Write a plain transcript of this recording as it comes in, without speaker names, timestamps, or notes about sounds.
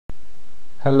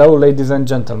Hello ladies and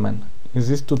gentlemen, in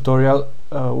this tutorial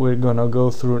we're gonna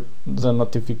go through the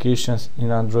notifications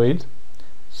in Android.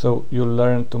 So you'll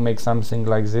learn to make something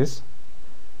like this,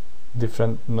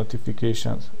 different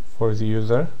notifications for the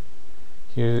user.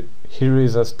 Here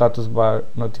is a status bar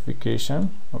notification,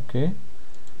 okay,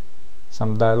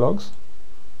 some dialogues,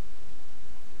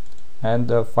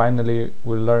 and finally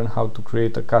we'll learn how to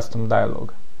create a custom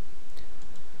dialog.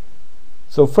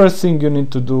 So first thing you need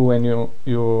to do when you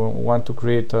want to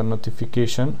create a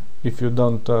notification, if you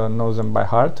don't know them by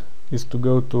heart, is to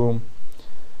go to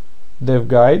Dev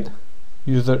Guide,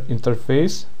 User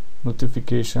Interface,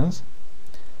 Notifications,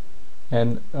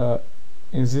 and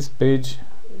in this page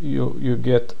you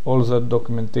get all the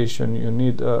documentation you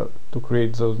need to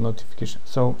create those notifications.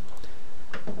 So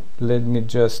let me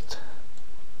just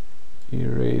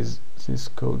erase this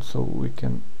code so we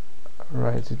can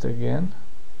write it again.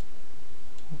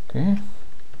 Okay,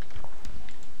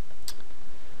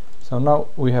 so now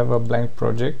we have a blank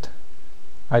project.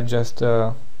 I just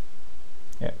well,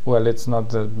 it's not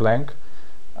that blank,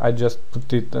 I just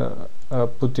put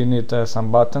in it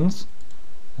some buttons,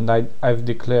 and I've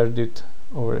declared it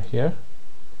over here,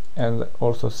 and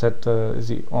also set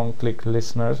the on-click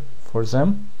listeners for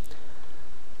them.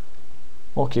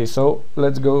 Okay, so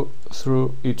let's go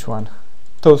through each one.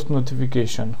 Toast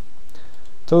notification.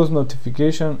 Toast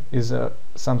notification is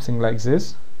something like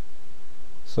this.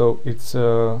 So it's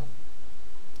the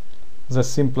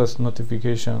simplest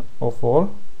notification of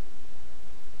all.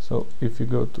 So if you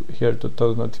go to here to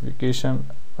toast notification,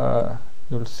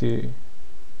 you'll see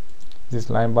this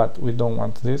line, but we don't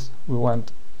want this. We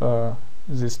want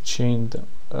this chained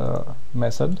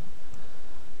method.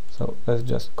 So let's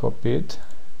just copy it,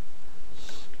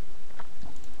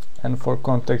 and for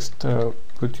context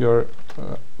put your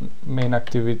main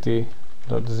activity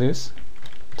 .this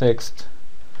text.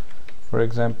 For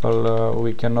example,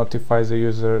 we can notify the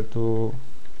user to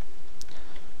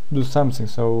do something,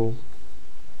 so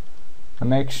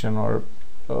an action or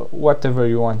whatever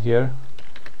you want here.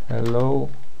 Hello,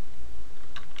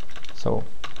 so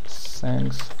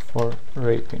thanks for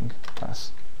rating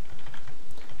us.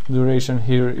 Duration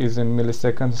here is in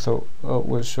milliseconds, so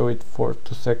we'll show it for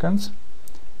 2 seconds.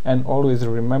 And always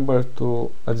remember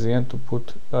to at the end to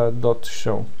put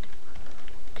 .show.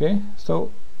 Okay, so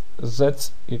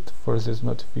that's it for this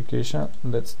notification.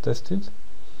 Let's test it.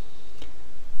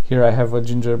 Here I have a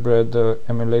gingerbread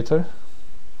emulator.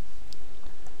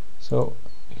 So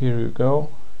here you go,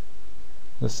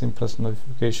 the simplest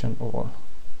notification of all.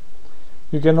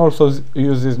 You can also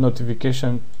use this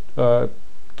notification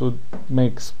to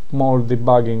make small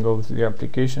debugging of the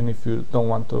application if you don't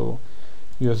want to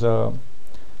use a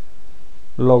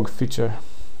log feature.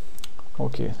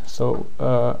 Okay, so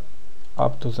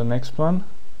up to the next one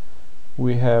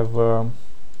we have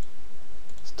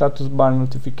status bar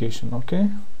notification. Okay,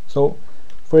 so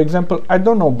for example, I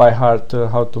don't know by heart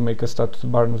how to make a status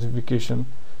bar notification.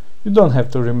 You don't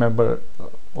have to remember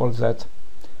all that.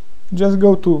 Just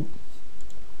go to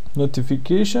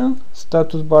notification,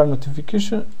 status bar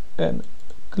notification, and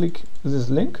click this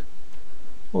link.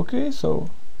 Okay, so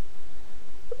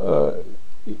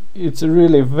it's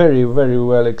really very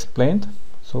well explained.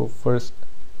 So first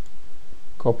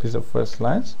copy the first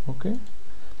lines. Okay,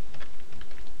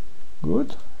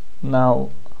 good. Now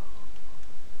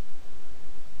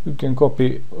you can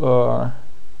copy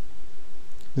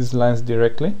these lines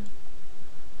directly,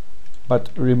 but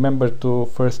remember to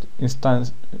first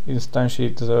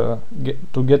instantiate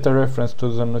to get a reference to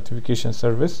the notification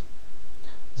service.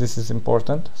 This is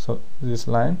important. So this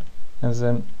line, and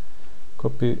then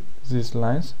copy these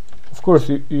lines. Of course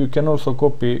you can also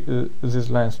copy these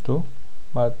lines too,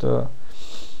 but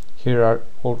here are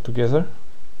all together.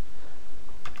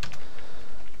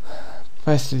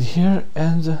 Paste it here,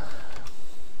 and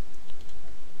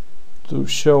to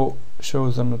show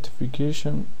the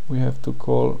notification we have to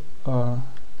call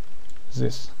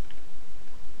this,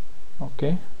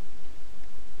 okay,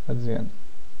 at the end.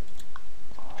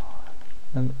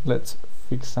 And let's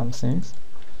fix some things.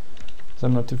 The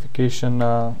notification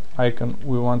icon,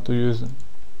 we want to use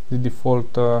the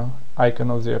default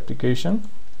icon of the application.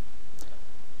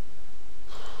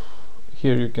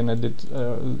 Here you can edit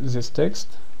this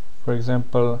text. For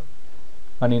example,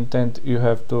 an intent, you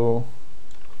have to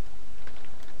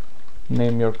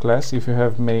name your class. If you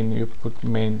have main, you put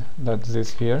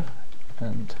main.this here,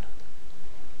 and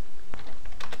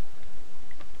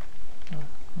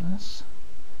yes.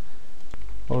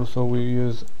 Also we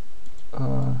use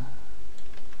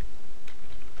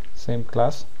same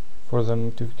class for the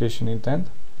notification intent,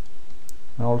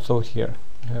 and also here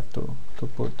you have to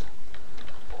put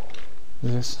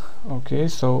this. Okay,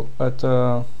 so at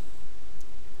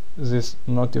this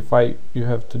notify you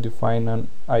have to define an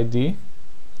ID,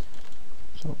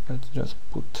 so let's just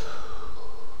put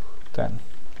 10.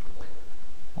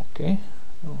 Okay,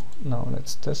 so now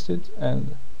let's test it,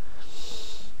 and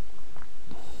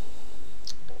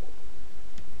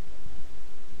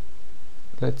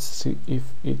let's see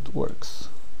if it works.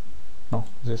 No,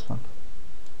 this one.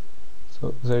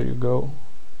 So there you go,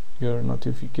 your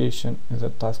notification is a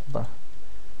taskbar.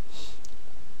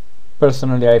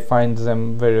 Personally, I find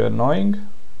them very annoying,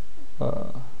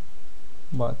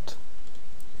 but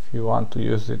if you want to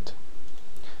use it,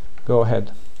 go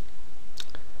ahead.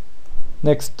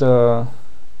 Next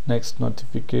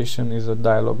notification is a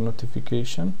dialog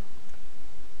notification.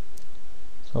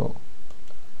 So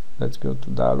let's go to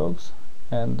Dialogs,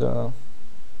 and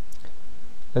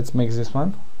let's make this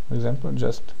one. For example,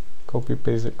 just copy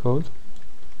paste the code,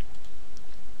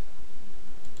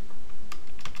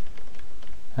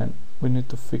 and we need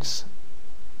to fix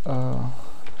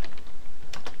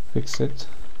it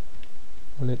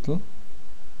a little.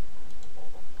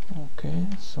 Okay,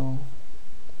 so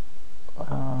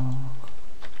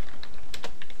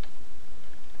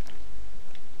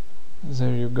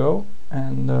there you go,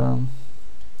 and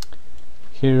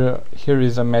here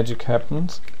is a magic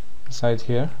happens inside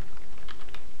here.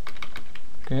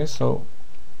 Okay, so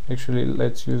actually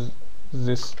let's use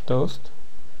this toast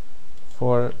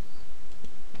for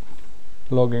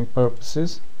logging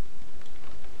purposes.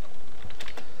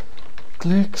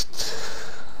 Clicked,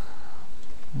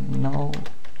 no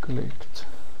clicked,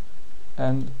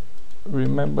 and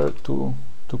remember to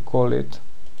call it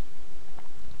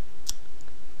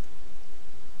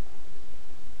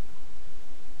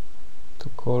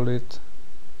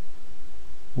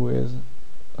with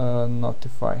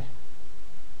notify.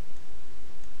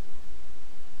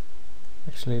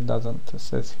 Actually it doesn't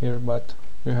says here, but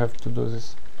you have to do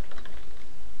this.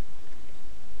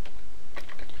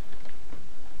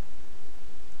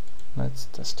 Let's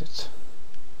test it.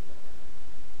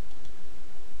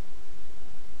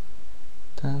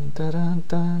 Dun, dun,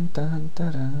 dun, dun,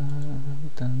 dun,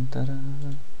 dun, dun,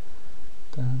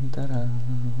 dun,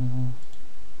 dun.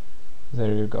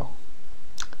 There you go.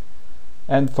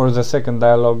 And for the second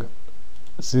dialog,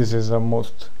 this is the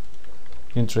most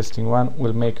interesting one.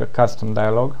 We'll make a custom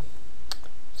dialog,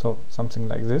 so something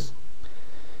like this.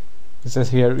 It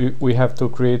says here we have to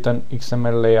create an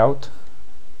XML layout,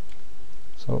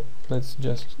 so let's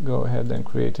just go ahead and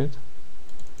create it.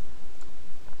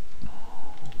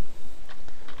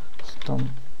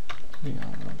 Custom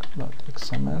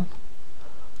dialog.xml.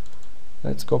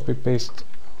 Let's copy paste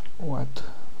what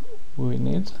we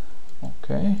need.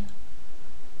 Okay,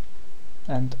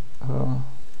 and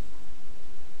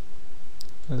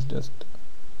let's just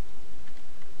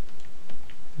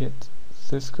get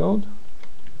this code,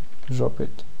 drop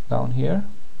it down here.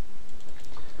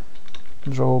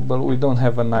 Drawable, we don't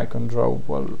have an icon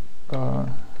drawable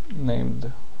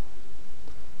named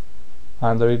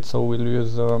under it, so we'll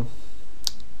use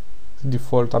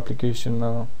default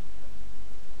application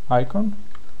icon,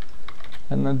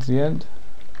 and at the end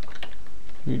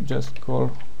we just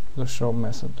call the show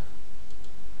method,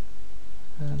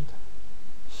 and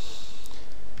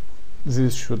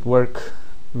this should work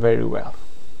very well.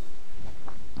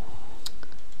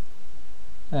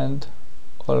 And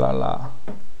oh la la,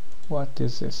 what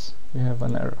is this? We have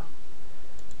an error.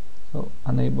 So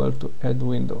unable to add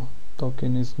window,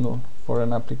 token is null for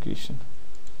an application.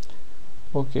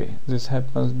 Okay, this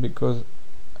happens because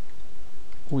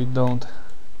we don't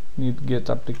need get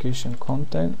application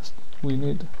content, we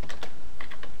need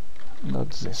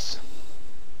not this.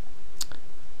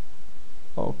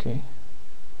 Okay,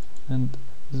 and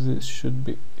this should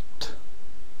be it.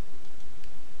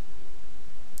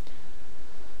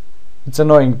 It's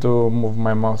annoying to move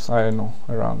my mouse, I know,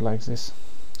 around like this.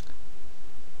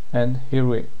 And here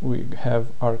we have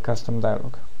our custom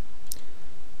dialog.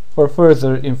 For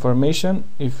further information,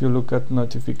 if you look at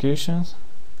notifications,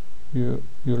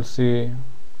 you'll see,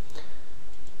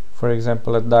 for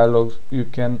example, at Dialogs you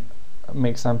can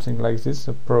make something like this,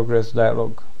 a progress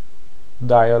dialog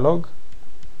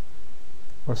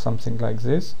or something like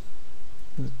this.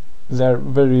 They're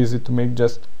very easy to make,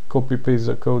 just copy paste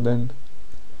the code and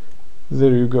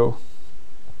there you go.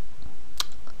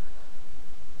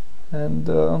 And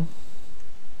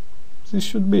this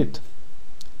should be it.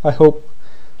 I hope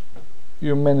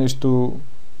you managed to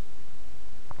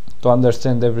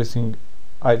understand everything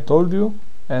I told you,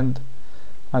 and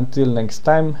until next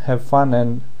time, have fun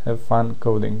and have fun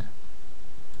coding.